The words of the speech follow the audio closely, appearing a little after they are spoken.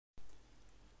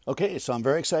Okay, so I'm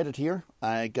very excited here.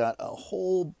 I got a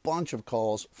whole bunch of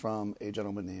calls from a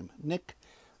gentleman named Nick,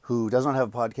 who does not have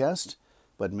a podcast,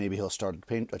 but maybe he'll start a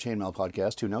chainmail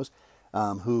podcast. Who knows?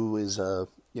 Who is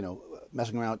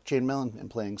messing around with chainmail and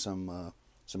playing some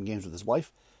games with his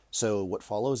wife. So what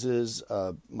follows is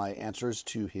my answers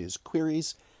to his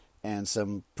queries and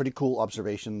some pretty cool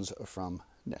observations from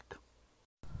Nick.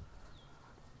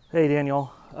 Hey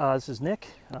Daniel, this is Nick.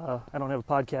 I don't have a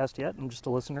podcast yet. I'm just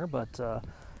a listener, but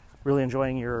really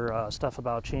enjoying your stuff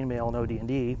about chainmail and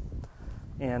OD&D.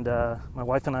 And my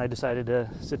wife and I decided to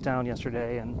sit down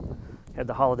yesterday and had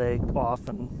the holiday off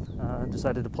and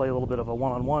decided to play a little bit of a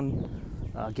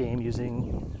one-on-one game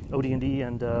using OD&D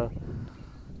and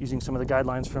using some of the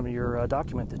guidelines from your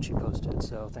document that you posted.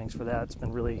 So thanks for that. It's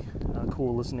been really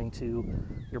cool listening to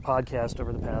your podcast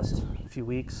over the past few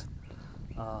weeks.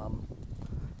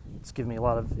 It's given me a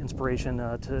lot of inspiration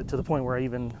to the point where I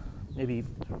even maybe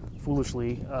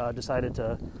foolishly decided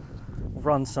to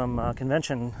run some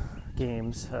convention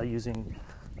games using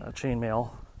chainmail.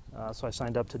 So I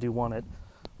signed up to do one at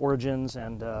Origins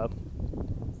and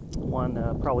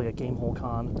one probably at Gamehole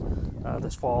Con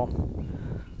this fall.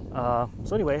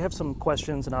 So anyway, I have some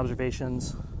questions and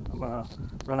observations. I'm going to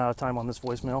run out of time on this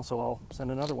voicemail, so I'll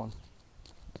send another one.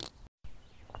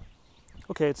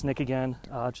 Okay, it's Nick again.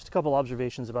 Just a couple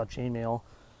observations about chainmail.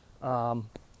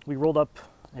 We rolled up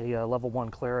a level 1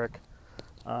 cleric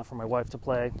for my wife to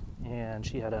play, and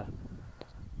she had a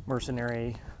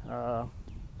mercenary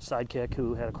sidekick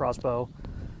who had a crossbow,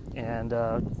 and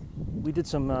we did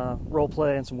some role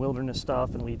play and some wilderness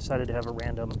stuff, and we decided to have a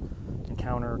random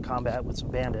encounter combat with some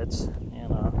bandits. And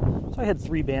so I had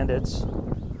 3 bandits,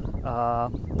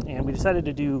 and we decided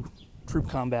to do troop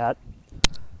combat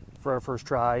for our first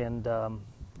try. And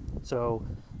so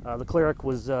the cleric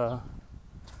was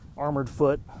armored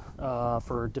foot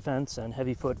for defense and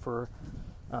heavy foot for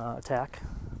attack.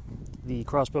 The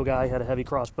crossbow guy had a heavy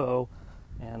crossbow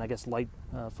and I guess light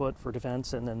foot for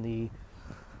defense, and then the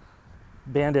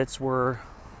bandits were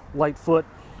light foot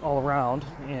all around.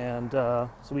 And so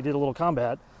we did a little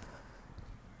combat,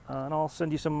 and I'll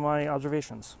send you some of my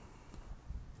observations.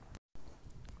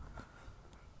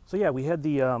 So yeah, we had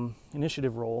the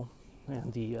initiative roll,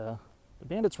 and the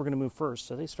bandits were going to move first,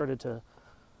 so they started to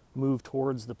move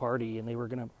towards the party, and they were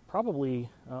going to probably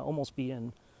almost be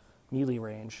in melee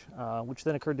range, which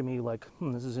then occurred to me like,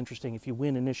 this is interesting. If you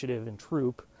win initiative in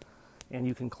troop and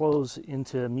you can close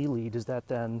into melee, does that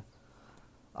then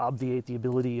obviate the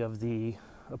ability of the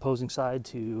opposing side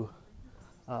to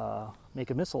make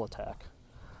a missile attack?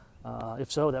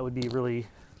 If so, that would be really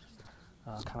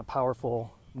kind of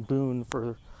powerful boon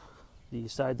for the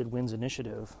side that wins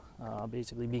initiative,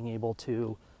 basically being able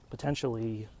to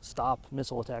potentially stop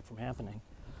missile attack from happening.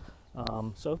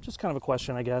 So just kind of a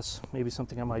question, I guess, maybe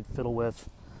something I might fiddle with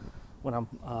when I'm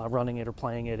running it or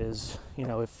playing it is,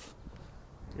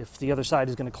 if the other side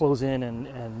is going to close in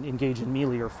and engage in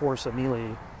melee or force a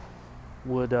melee,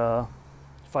 would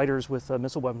fighters with a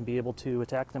missile weapon be able to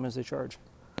attack them as they charge?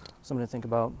 Something to think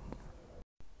about.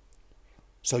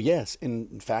 So yes,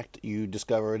 in fact, you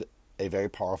discovered a very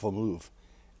powerful move.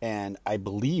 And I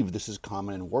believe this is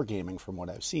common in wargaming from what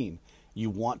I've seen. You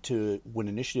want to win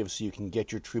initiative so you can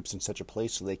get your troops in such a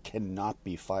place so they cannot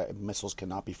be missiles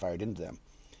cannot be fired into them.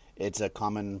 It's a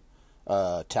common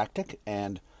tactic,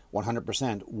 and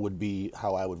 100% would be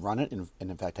how I would run it, and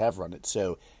in fact have run it.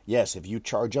 So yes, if you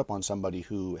charge up on somebody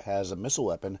who has a missile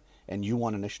weapon and you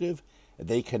want initiative,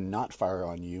 they cannot fire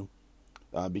on you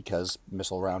because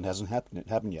missile round hasn't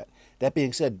happened yet. That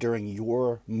being said, during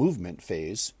your movement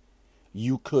phase,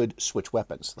 you could switch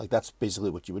weapons. Like that's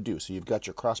basically what you would do. So you've got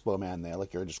your crossbow man there,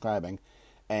 like you're describing,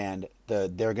 and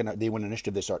they win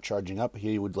initiative. They start charging up.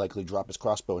 He would likely drop his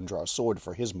crossbow and draw a sword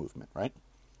for his movement, right?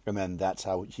 And then that's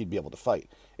how he'd be able to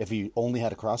fight. If he only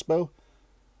had a crossbow,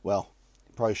 well,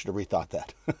 probably should have rethought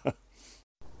that.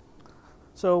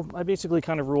 So I basically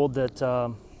kind of ruled that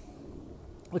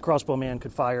the crossbow man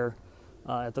could fire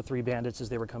at the 3 bandits as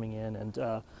they were coming in,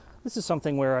 and this is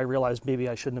something where I realized maybe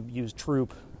I shouldn't have used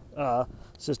troop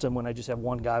system when I just have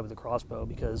one guy with a crossbow,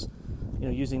 because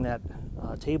using that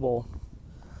table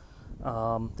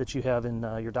that you have in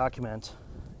your document,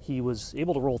 he was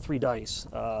able to roll 3 dice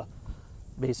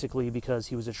basically because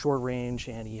he was at short range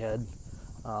and he had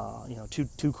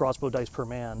two crossbow dice per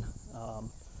man,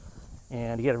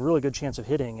 and he had a really good chance of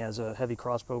hitting as a heavy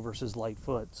crossbow versus light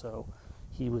foot. So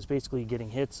he was basically getting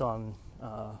hits on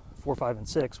 4, 5, and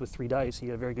 6 with 3 dice. He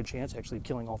had a very good chance actually of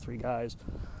killing all 3 guys.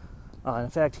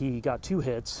 In fact, he got 2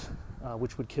 hits,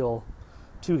 which would kill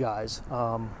 2 guys.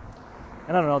 And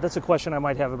I don't know, that's a question I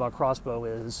might have about crossbow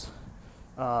is,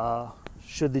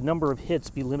 should the number of hits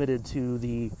be limited to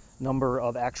the number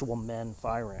of actual men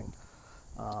firing,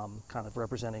 kind of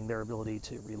representing their ability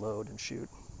to reload and shoot.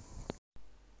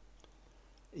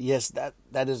 Yes,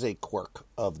 that is a quirk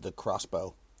of the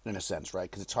crossbow, in a sense, right?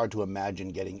 Because it's hard to imagine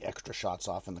getting extra shots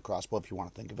off in the crossbow if you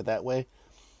want to think of it that way.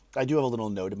 I do have a little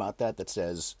note about that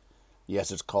says,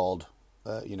 yes, it's called,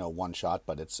 one shot,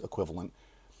 but it's equivalent.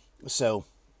 So,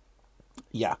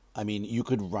 yeah, I mean, you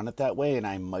could run it that way, and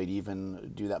I might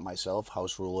even do that myself,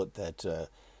 house rule it that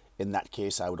in that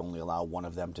case I would only allow one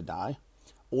of them to die.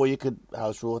 Or you could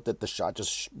house rule it that the shot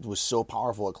just was so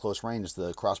powerful at close range,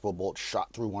 the crossbow bolt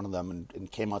shot through one of them and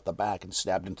came out the back and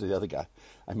stabbed into the other guy.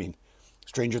 I mean,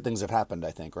 stranger things have happened,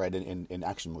 I think, right, in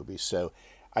action movies. So,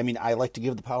 I mean, I like to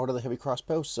give the power to the heavy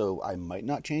crossbow, so I might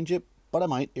not change it, but I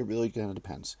might. It really kind of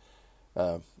depends.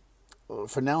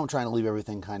 For now, I'm trying to leave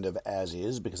everything kind of as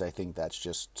is because I think that's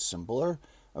just simpler.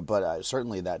 But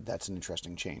certainly that's an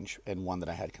interesting change and one that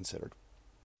I had considered.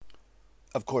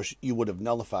 Of course, you would have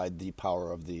nullified the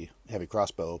power of the heavy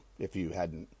crossbow if you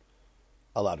hadn't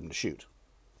allowed him to shoot.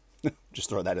 Just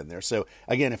throw that in there. So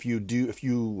again, if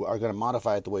you are going to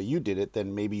modify it the way you did it,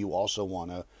 then maybe you also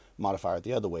want to modify it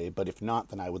the other way. But if not,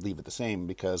 then I would leave it the same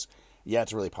because, yeah,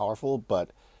 it's really powerful,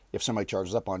 but if somebody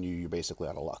charges up on you, you're basically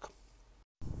out of luck.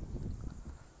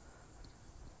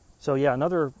 So yeah,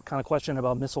 another kind of question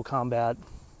about missile combat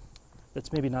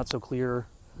that's maybe not so clear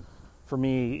for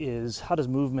me is how does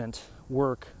movement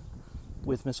work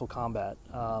with missile combat?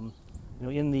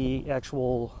 In the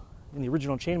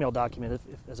original chainmail document,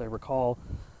 if, as I recall,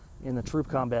 in the troop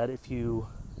combat, if you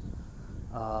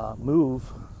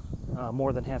move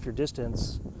more than half your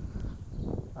distance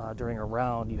during a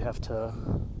round, you have to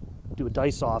do a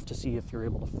dice off to see if you're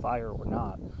able to fire or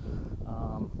not.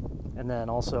 And then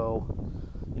also,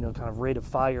 kind of rate of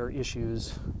fire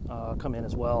issues come in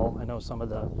as well. I know some of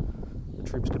the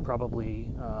troops could probably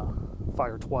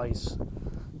fire twice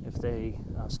if they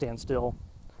stand still.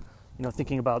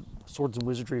 Thinking about Swords and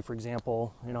Wizardry, for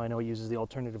example, I know it uses the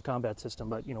alternative combat system,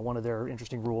 but, one of their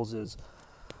interesting rules is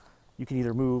you can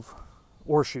either move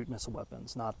or shoot missile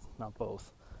weapons, not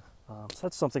both. So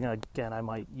that's something, again, I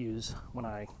might use when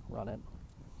I run it.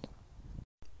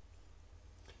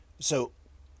 So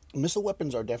missile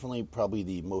weapons are definitely probably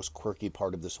the most quirky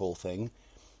part of this whole thing.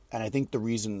 And I think the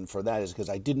reason for that is because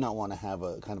I did not want to have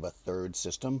a kind of a third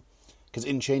system. Because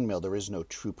in chainmail, there is no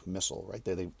troop missile, right?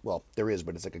 There is,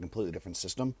 but it's like a completely different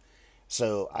system.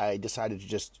 So I decided to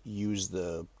just use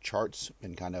the charts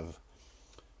and kind of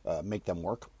make them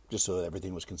work, just so that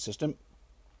everything was consistent.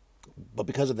 But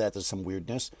because of that, there's some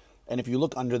weirdness. And if you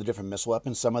look under the different missile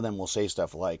weapons, some of them will say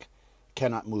stuff like,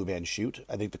 cannot move and shoot.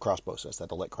 I think the crossbow says that,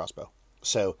 the light crossbow.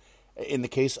 So in the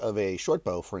case of a short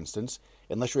bow, for instance,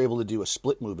 unless you're able to do a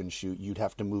split move and shoot, you'd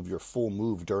have to move your full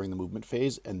move during the movement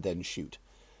phase and then shoot.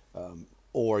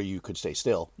 Or you could stay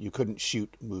still. You couldn't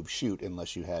shoot, move, shoot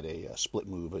unless you had a split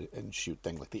move and shoot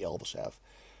thing like the elves have.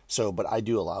 So, but I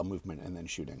do allow movement and then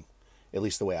shooting, at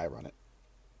least the way I run it.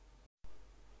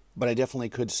 But I definitely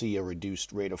could see a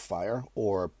reduced rate of fire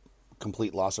or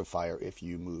complete loss of fire if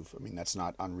you move. I mean, that's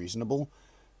not unreasonable.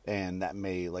 And that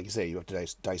may, like you say, you have to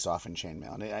dice off in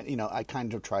chainmail. And, I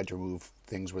kind of tried to remove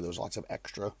things where there was lots of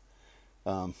extra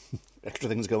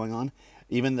things going on.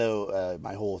 Even though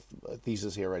my whole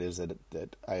thesis here, right, is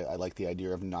that I like the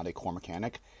idea of not a core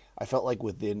mechanic. I felt like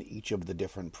within each of the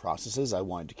different processes, I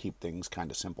wanted to keep things kind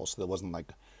of simple, so there wasn't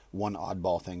like one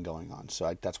oddball thing going on.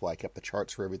 So that's why I kept the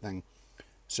charts for everything.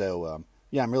 So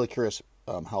yeah, I'm really curious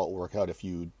how it will work out if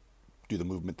you do the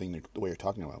movement thing the way you're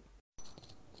talking about.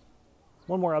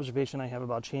 One more observation I have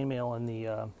about chainmail and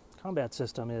the combat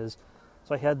system is,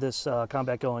 so I had this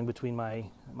combat going between my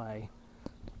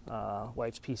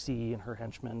wife's PC and her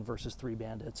henchmen versus 3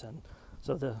 bandits, and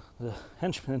so the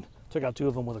henchman took out 2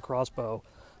 of them with a crossbow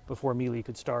before melee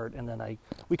could start, and then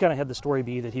we kind of had the story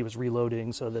be that he was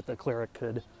reloading so that the cleric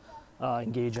could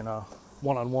engage in a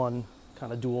one-on-one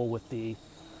kind of duel with the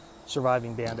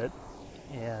surviving bandit.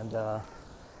 And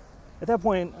at that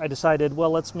point I decided,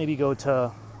 well, let's maybe go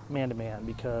to man-to-man,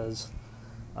 because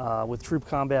with troop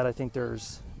combat, I think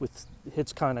with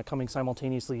hits kind of coming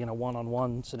simultaneously in a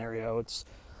one-on-one scenario, it's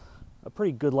a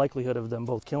pretty good likelihood of them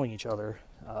both killing each other.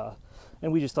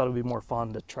 And we just thought it would be more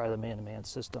fun to try the man-to-man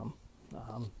system.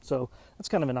 So that's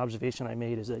kind of an observation I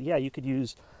made, is that, yeah, you could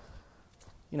use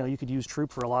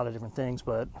troop for a lot of different things,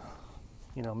 but,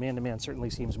 man-to-man certainly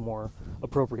seems more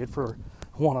appropriate for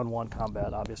one-on-one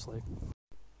combat, obviously.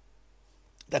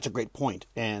 That's a great point,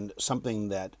 and something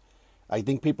that I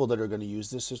think people that are going to use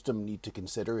this system need to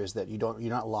consider is that you're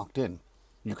not locked in.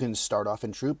 You can start off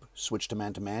in troop, switch to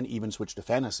man-to-man, even switch to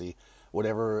fantasy,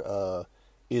 whatever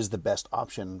is the best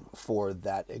option for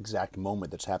that exact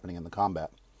moment that's happening in the combat.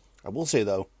 I will say,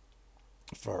 though,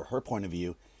 for her point of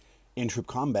view, in troop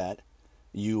combat,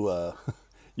 you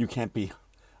you can't be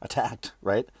attacked,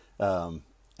 right?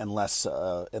 Unless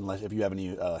if you have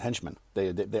any henchmen,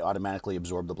 they automatically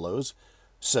absorb the blows.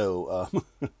 So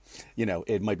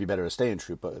it might be better to stay in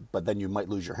troop, but then you might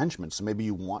lose your henchmen. So maybe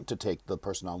you want to take the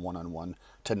person on one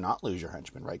to not lose your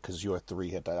henchmen, right? Because you're 3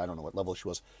 hit dice. I don't know what level she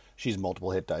was. She's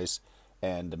multiple hit dice,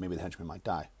 and maybe the henchman might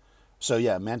die. So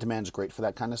yeah, man-to-man's great for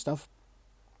that kind of stuff.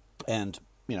 And,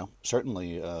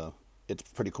 certainly it's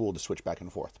pretty cool to switch back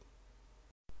and forth.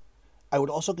 I would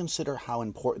also consider how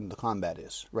important the combat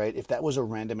is, right? If that was a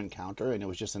random encounter and it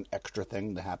was just an extra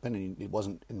thing to happen and it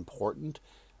wasn't important,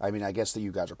 I mean, I guess that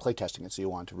you guys are playtesting it, so you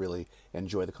want to really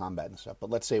enjoy the combat and stuff. But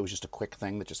let's say it was just a quick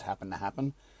thing that just happened to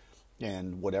happen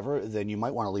and whatever, then you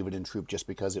might want to leave it in troop just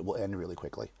because it will end really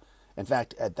quickly. In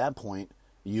fact, at that point,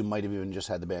 you might have even just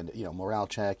had the bandit, morale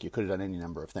check. You could have done any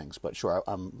number of things. But sure,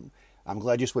 I'm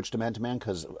glad you switched to man-to-man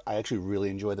because I actually really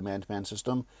enjoy the man-to-man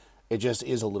system. It just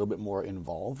is a little bit more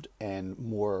involved and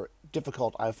more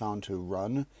difficult, I found, to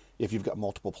run if you've got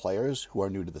multiple players who are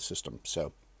new to the system.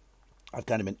 So I've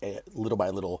kind of been little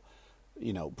by little,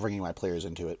 bringing my players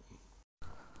into it.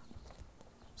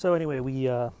 So anyway, we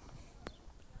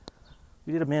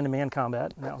did a man-to-man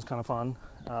combat, and that was kind of fun.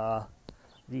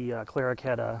 The cleric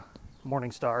had a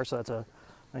Morning Star, so that's a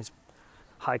nice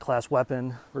high-class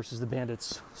weapon versus the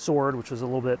bandit's sword, which was a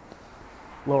little bit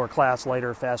lower class,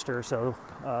 lighter, faster. So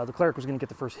the cleric was going to get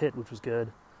the first hit, which was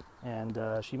good, and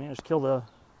she managed to kill the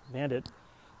bandit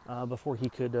before he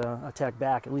could attack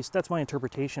back. At least that's my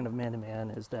interpretation of man-to-man,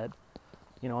 is that,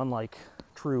 unlike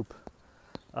troop,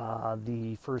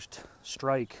 the first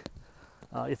strike,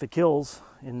 if it kills,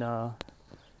 in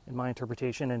my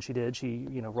interpretation, and she did, she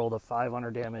rolled a 5 on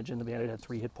her damage, and the bandit had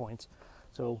 3 hit points.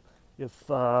 So if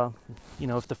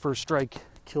if the first strike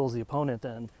kills the opponent,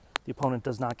 then the opponent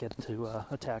does not get to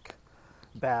attack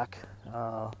back,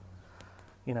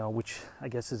 which I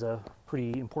guess is a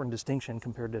pretty important distinction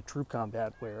compared to troop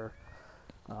combat, where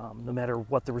no matter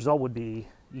what the result would be,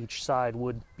 each side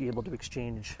would be able to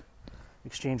exchange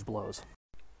blows.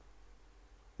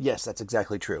 Yes, that's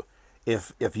exactly true.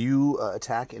 If you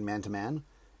attack in man-to-man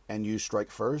and you strike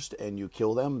first and you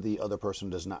kill them, the other person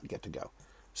does not get to go.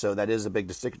 So that is a big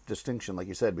distinction, like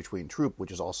you said, between troop,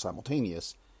 which is all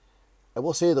simultaneous. I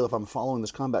will say, though, if I'm following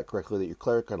this combat correctly, that your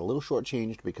cleric got a little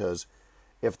shortchanged, because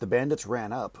if the bandits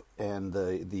ran up and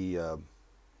the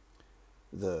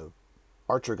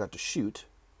archer got to shoot,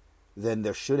 then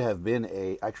there should have been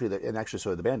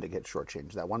so the bandit gets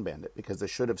shortchanged, that one bandit, because there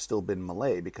should have still been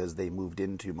melee, because they moved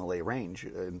into melee range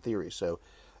in theory. So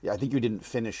yeah, I think you didn't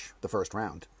finish the first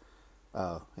round,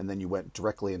 and then you went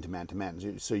directly into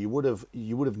man-to-man. So you would have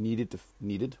needed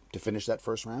to finish that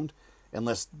first round,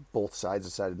 unless both sides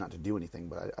decided not to do anything.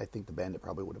 But I think the bandit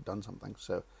probably would have done something.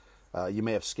 So you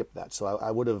may have skipped that. So I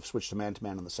would have switched to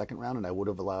man-to-man in the second round, and I would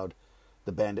have allowed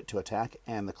the bandit to attack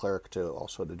and the cleric to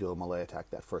do a melee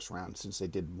attack that first round, since they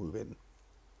did move in.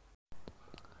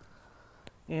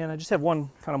 And I just have one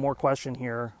kind of more question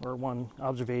here, or one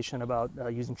observation about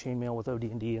using chainmail with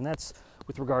OD&D, and that's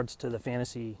with regards to the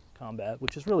fantasy combat,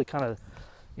 which is really kind of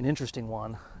an interesting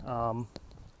one.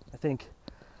 I think,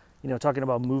 talking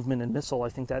about movement and missile, I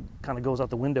think that kind of goes out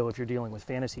the window if you're dealing with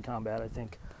fantasy combat. I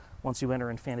think once you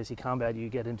enter in fantasy combat, you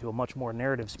get into a much more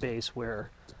narrative space where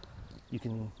you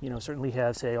can, certainly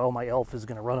have, say, oh, my elf is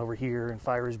going to run over here and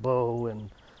fire his bow and,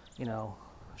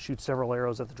 shoot several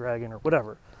arrows at the dragon or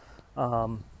whatever.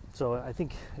 So I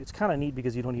think it's kind of neat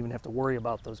because you don't even have to worry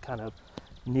about those kind of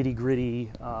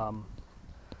nitty-gritty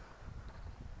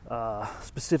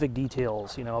specific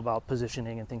details, about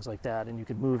positioning and things like that, and you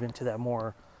can move into that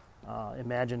more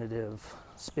imaginative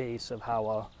space of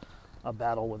how a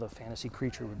battle with a fantasy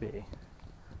creature would be.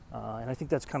 And I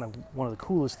think that's kind of one of the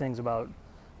coolest things about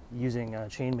using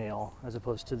chainmail as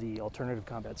opposed to the alternative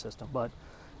combat system. But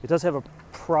it does have a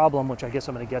problem, which I guess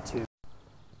I'm going to get to.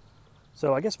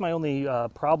 So I guess my only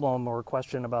problem or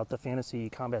question about the fantasy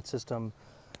combat system,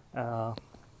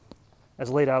 as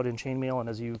laid out in chainmail and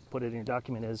as you put it in your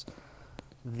document, is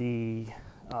the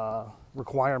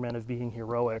requirement of being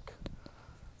heroic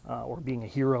or being a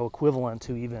hero equivalent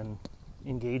to even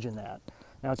engage in that.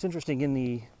 Now, it's interesting,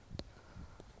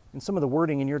 in some of the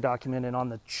wording in your document and on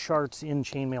the charts in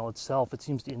chainmail itself, it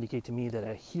seems to indicate to me that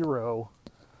a hero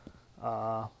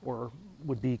or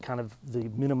would be kind of the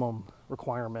minimum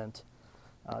requirement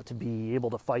to be able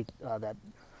to fight that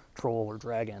troll or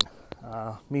dragon,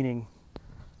 meaning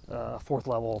 4th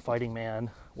level fighting man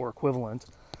or equivalent.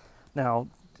 Now,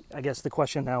 I guess the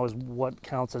question now is what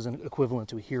counts as an equivalent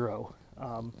to a hero.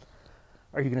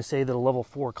 Are you going to say that a level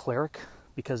 4 cleric,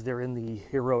 because they're in the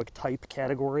heroic type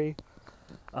category,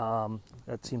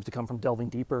 that seems to come from delving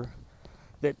deeper,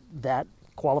 that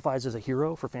qualifies as a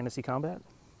hero for fantasy combat?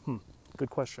 Good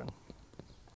question.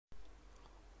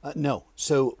 No.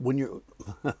 So when you're,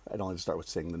 I don't like to start with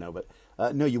saying the no, but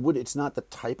no, you would. It's not the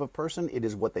type of person. It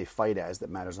is what they fight as that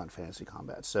matters on fantasy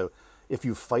combat. So if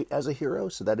you fight as a hero,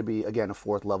 so that'd be again a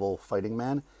 4th level fighting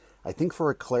man. I think for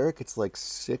a cleric, it's like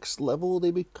 6th level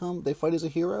they fight as a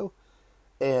hero,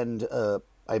 and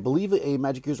I believe a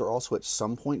magic user also at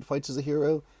some point fights as a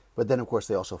hero, but then of course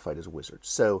they also fight as wizards.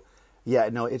 So yeah,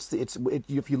 no,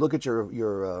 if you look at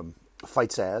your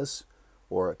fights as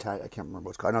or attack, I can't remember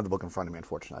what it's called. I don't have the book in front of me,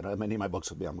 unfortunately. I don't have many of my books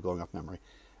with me. I'm going off memory.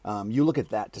 You look at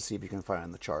that to see if you can find it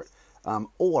on the chart,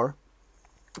 or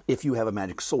if you have a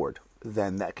magic sword,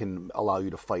 then that can allow you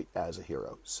to fight as a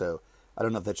hero. So I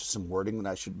don't know if that's just some wording that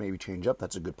I should maybe change up.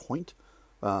 That's a good point.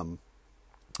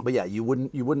 But yeah, you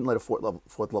wouldn't let a 4th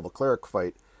level cleric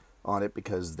fight on it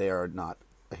because they are not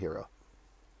a hero.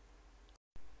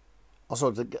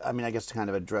 Also, I guess to kind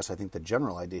of address, I think the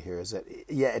general idea here is that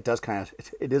yeah, it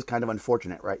is kind of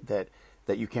unfortunate, right? That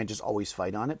you can't just always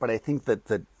fight on it. But I think that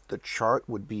the chart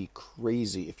would be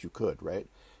crazy if you could, right?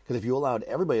 Because if you allowed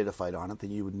everybody to fight on it,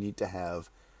 then you would need to have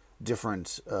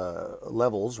different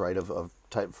levels, right, of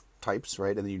types,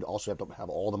 right? And then you'd also have to have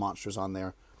all the monsters on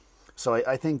there. So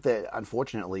I think that,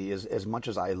 unfortunately, is as much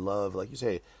as I love, like you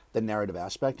say, the narrative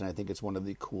aspect, and I think it's one of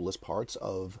the coolest parts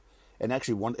of, and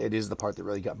actually it is the part that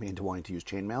really got me into wanting to use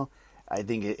chainmail. I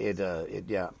think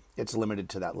it's limited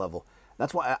to that level.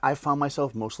 That's why I found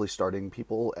myself mostly starting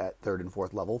people at 3rd and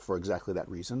 4th level for exactly that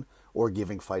reason, or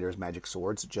giving fighters magic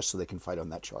swords just so they can fight on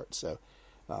that chart. So,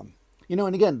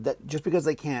 and again, that just because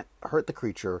they can't hurt the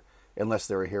creature unless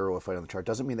they're a hero or fight on the chart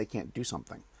doesn't mean they can't do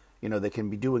something. They can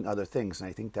be doing other things, and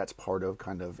I think that's part of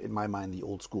kind of, in my mind, the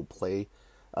old school play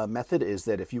method is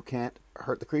that if you can't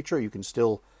hurt the creature, you can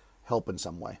still help in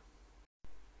some way.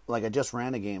 Like I just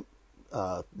ran a game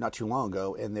not too long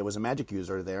ago, and there was a magic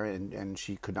user there, and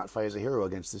she could not fight as a hero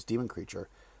against this demon creature.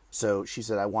 So she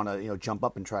said, I want to jump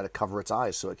up and try to cover its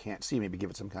eyes so it can't see, maybe give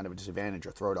it some kind of a disadvantage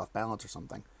or throw it off balance or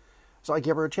something. So I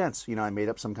gave her a chance. I made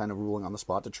up some kind of ruling on the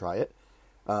spot to try it.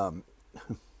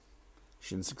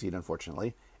 She didn't succeed,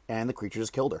 unfortunately. And the creature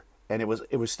just killed her, and it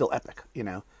was still epic.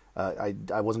 I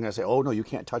wasn't going to say, oh no, you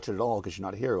can't touch it at all because you're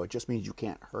not a hero. It just means you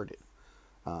can't hurt it.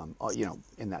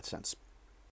 In that sense.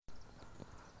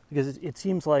 Because it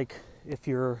seems like if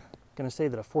you're going to say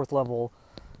that a 4th level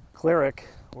cleric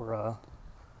or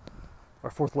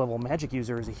 4th level magic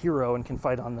user is a hero and can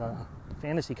fight on the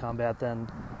fantasy combat, then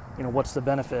what's the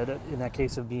benefit in that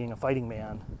case of being a fighting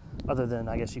man, other than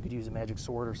I guess you could use a magic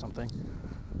sword or something.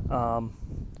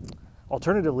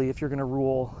 Alternatively, if you're going to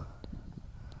rule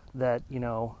that,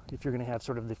 if you're going to have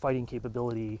sort of the fighting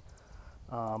capability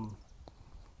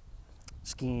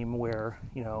scheme where,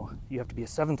 you have to be a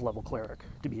 7th level cleric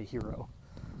to be a hero,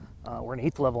 or an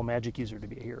 8th level magic user to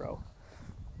be a hero,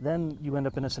 then you end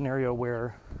up in a scenario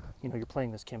where, you're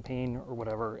playing this campaign or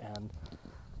whatever, and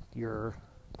your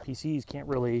PCs can't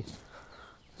really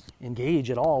engage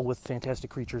at all with fantastic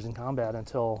creatures in combat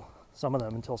until 7th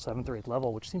or 8th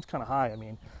level, which seems kind of high. I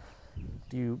mean,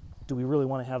 do we really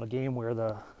want to have a game where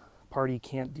the party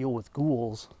can't deal with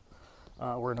ghouls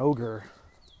or an ogre,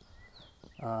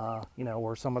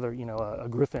 or some other, a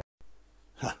griffin?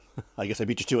 I guess I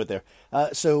beat you to it there.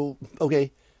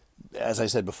 Okay, as I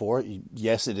said before,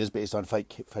 yes, it is based on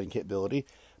fighting capability.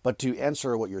 But to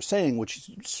answer what you're saying, which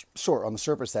sort on the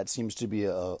surface that seems to be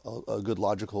a good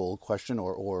logical question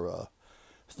or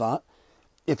thought.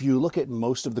 If you look at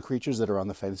most of the creatures that are on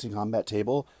the fantasy combat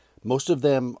table, most of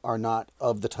them are not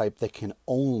of the type that can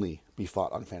only be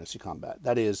fought on fantasy combat.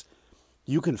 That is,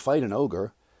 you can fight an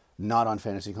ogre not on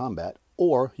fantasy combat,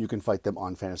 or you can fight them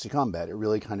on fantasy combat. It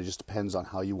really kind of just depends on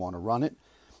how you want to run it,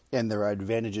 and there are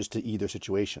advantages to either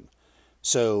situation.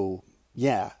 So,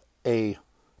 yeah, a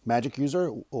magic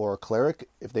user or a cleric,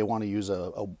 if they want to use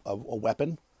a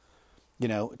weapon,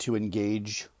 to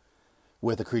engage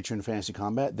with a creature in fantasy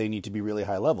combat, they need to be really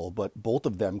high level. But both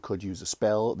of them could use a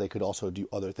spell. They could also do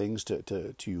other things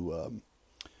to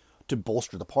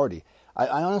bolster the party.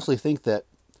 I honestly think that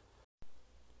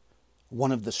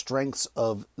one of the strengths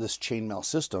of this chainmail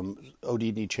system,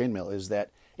 OD&D chainmail, is that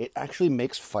it actually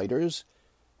makes fighters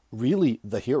really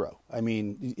the hero. I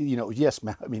mean, yes,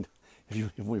 if you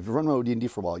run OD&D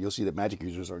for a while, you'll see that magic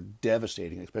users are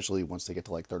devastating, especially once they get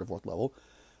to like 3rd or 4th level.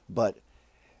 But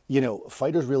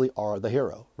fighters really are the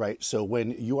hero, right? So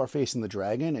when you are facing the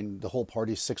dragon and the whole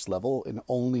party's 6th level and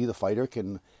only the fighter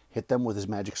can hit them with his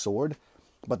magic sword,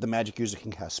 but the magic user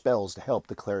can cast spells to help,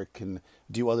 the cleric can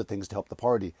do other things to help the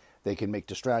party, They can make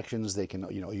distractions. They can,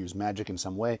 use magic in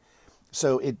some way.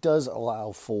 So it does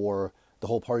allow for the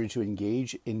whole party to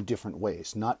engage in different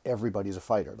ways. Not everybody's a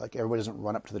fighter. Like, everybody doesn't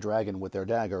run up to the dragon with their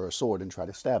dagger or sword and try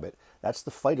to stab it. That's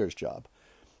the fighter's job.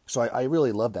 So I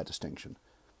really love that distinction.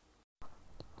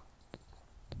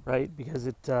 Right, because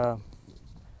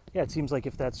it seems like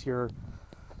if that's your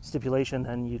stipulation,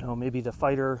 then maybe the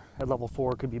fighter at level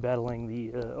 4 could be battling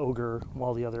the ogre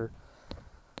while the other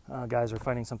guys are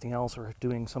fighting something else or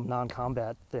doing some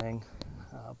non-combat thing.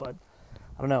 But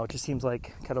I don't know, it just seems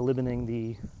like kind of limiting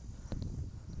the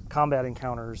combat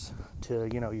encounters to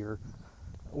your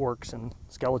orcs and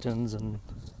skeletons and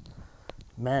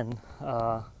men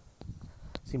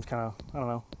seems kind of, I don't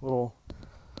know, a little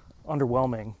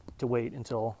underwhelming to wait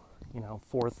until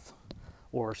 4th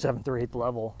or 7th or 8th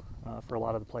level for a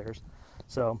lot of the players.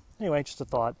 So anyway, just a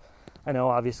thought. I know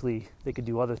obviously they could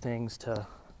do other things to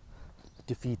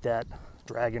defeat that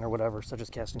dragon or whatever, such as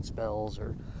casting spells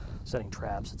or setting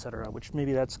traps, etc., which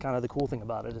maybe that's kind of the cool thing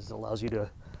about it, is it allows you to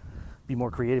be more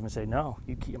creative and say, no,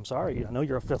 I'm sorry, I know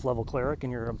you're a 5th level cleric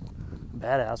and you're a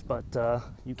badass, but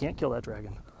you can't kill that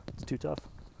dragon. It's too tough.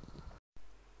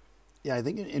 Yeah, I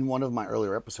think in one of my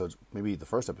earlier episodes, maybe the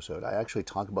first episode, I actually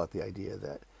talk about the idea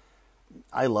that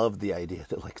I love the idea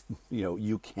that, like,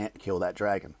 you can't kill that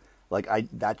dragon. Like,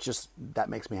 that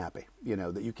makes me happy,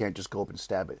 that you can't just go up and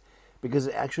stab it, because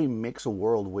it actually makes a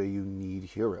world where you need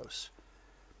heroes.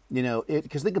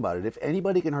 Because think about it, if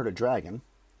anybody can hurt a dragon,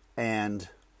 and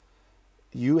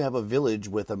you have a village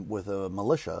with a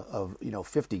militia of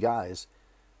 50 guys,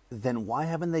 then why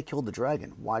haven't they killed the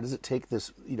dragon? Why does it take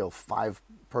this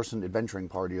 5-person adventuring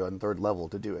party on 3rd level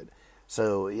to do it?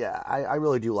 So yeah, I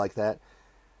really do like that,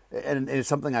 and it's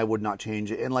something I would not change.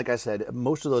 And like I said,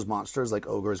 most of those monsters, like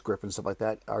ogres, griffins, stuff like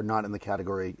that, are not in the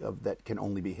category of that can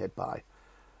only be hit by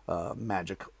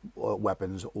magic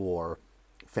weapons or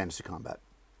fantasy combat.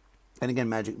 And again,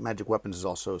 magic weapons is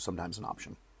also sometimes an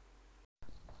option.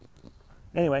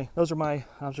 Anyway, those are my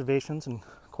observations and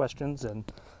questions, and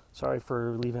sorry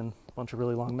for leaving a bunch of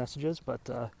really long messages,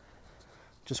 but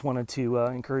just wanted to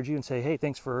encourage you and say, hey,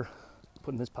 thanks for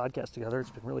putting this podcast together.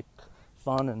 It's been really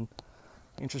fun and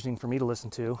interesting for me to listen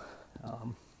to.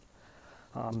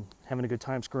 Having a good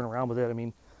time screwing around with it. I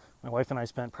mean, my wife and I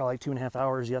spent probably 2.5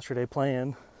 hours yesterday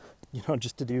playing,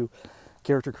 just to do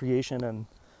character creation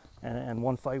and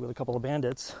one fight with a couple of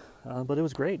bandits. But it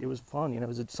was great. It was fun. It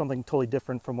was something totally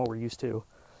different from what we're used to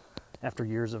after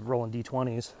years of rolling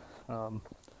D20s.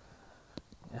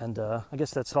 And I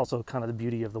guess that's also kind of the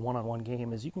beauty of the one-on-one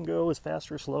game, is you can go as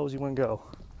fast or slow as you want to go,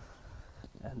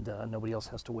 and nobody else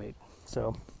has to wait.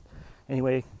 So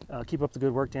anyway, keep up the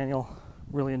good work, Daniel.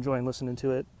 Really enjoying listening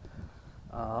to it,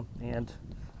 and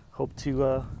hope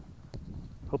to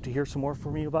hear some more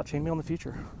from you about Chainmail in the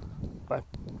future. Bye.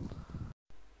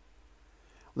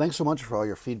 Thanks so much for all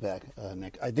your feedback,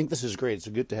 Nick. I think this is great. It's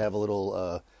good to have a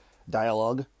little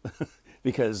dialogue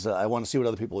because I want to see what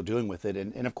other people are doing with it.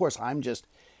 And of course,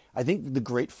 I think the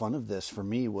great fun of this for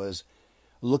me was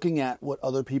looking at what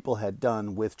other people had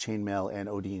done with Chainmail and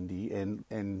OD&D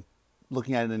and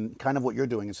looking at it and kind of what you're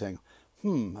doing and saying,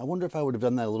 I wonder if I would have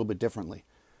done that a little bit differently.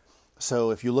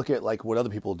 So if you look at like what other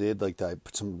people did, like I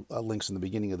put some links in the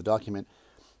beginning of the document,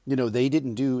 they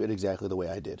didn't do it exactly the way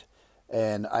I did.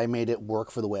 And I made it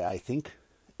work for the way I think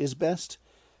is best.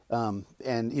 And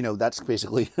that's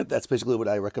basically what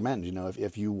I recommend.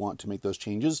 If you want to make those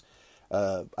changes,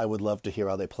 I would love to hear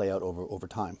how they play out over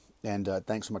time. And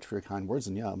thanks so much for your kind words.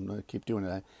 And yeah, I'm going to keep doing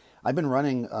it. I've been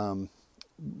running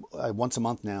once a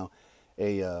month now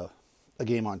a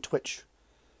game on Twitch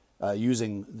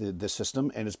using this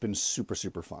system, and it's been super,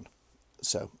 super fun.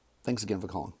 So thanks again for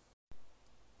calling.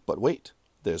 But wait,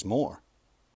 there's more.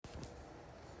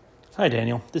 Hi,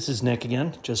 Daniel. This is Nick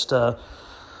again. Just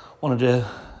wanted to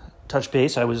touch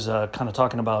base. I was kind of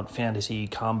talking about fantasy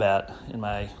combat in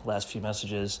my last few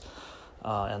messages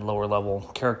and lower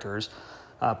level characters.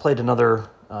 Played another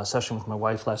session with my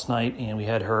wife last night, and we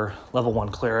had her level 1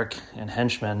 cleric and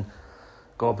henchman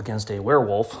go up against a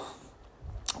werewolf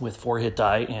with 4 hit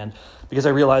die. And because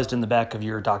I realized in the back of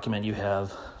your document you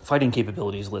have fighting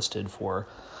capabilities listed for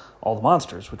all the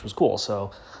monsters, which was cool.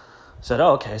 So I said,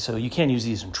 okay, so you can use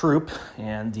these in troop,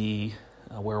 and the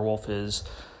werewolf is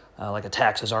like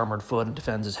attacks his armored foot and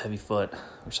defends his heavy foot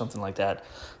or something like that.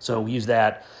 So we used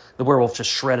that. The werewolf just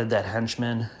shredded that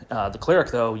henchman. The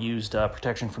cleric, though, used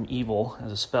protection from evil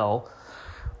as a spell,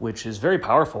 which is very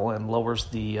powerful and lowers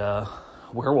the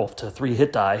werewolf to 3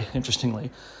 hit die,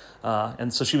 interestingly.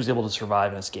 And so she was able to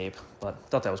survive and escape, but I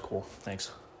thought that was cool.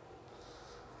 Thanks.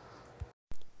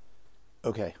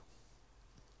 Okay.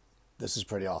 This is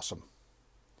pretty awesome.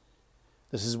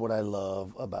 This is what I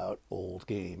love about old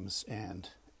games and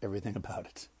everything about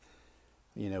it.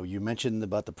 You know, you mentioned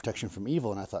about the protection from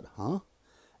evil, and I thought, huh?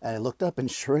 And I looked up, and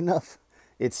sure enough,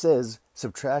 it says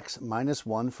subtracts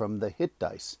 -1 from the hit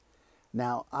dice.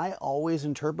 Now, I always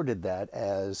interpreted that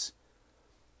as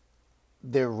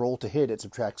their roll to hit, it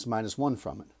subtracts -1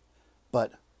 from it.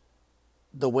 But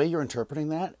the way you're interpreting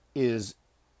that is,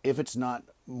 if it's not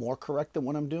more correct than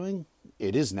what I'm doing,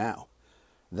 it is now.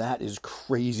 That is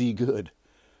crazy good.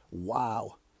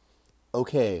 Wow.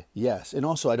 Okay, yes. And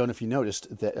also, I don't know if you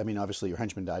noticed that, I mean, obviously your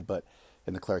henchman died,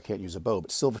 and the cleric can't use a bow,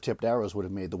 but silver-tipped arrows would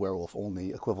have made the werewolf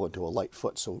only equivalent to a light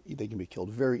foot, so they can be killed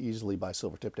very easily by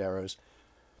silver-tipped arrows,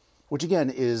 which again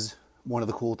is one of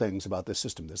the cool things about this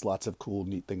system. There's lots of cool,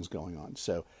 neat things going on.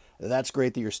 So that's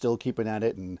great that you're still keeping at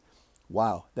it, and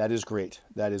wow, that is great.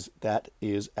 That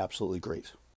is absolutely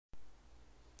great.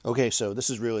 Okay, so this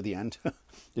is really the end.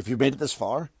 If you've made it this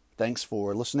far, thanks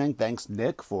for listening. Thanks,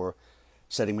 Nick, for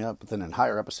setting me up with an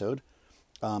entire episode.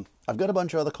 I've got a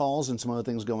bunch of other calls and some other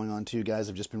things going on too, guys.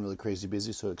 I've just been really crazy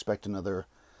busy, so expect another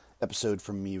episode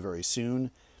from me very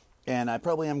soon. And I'm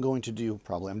definitely going to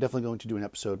do an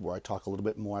episode where I talk a little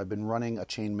bit more. I've been running a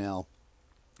chainmail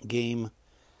game,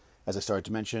 as I started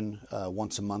to mention,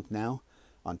 once a month now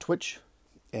on Twitch,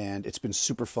 and it's been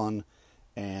super fun.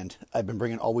 And I've been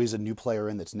bringing always a new player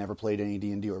in that's never played any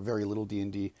D&D or very little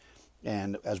D&D,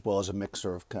 and as well as a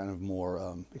mixer of kind of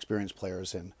more experienced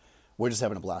players, and we're just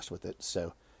having a blast with it.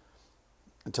 So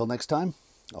until next time,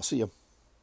 I'll see you.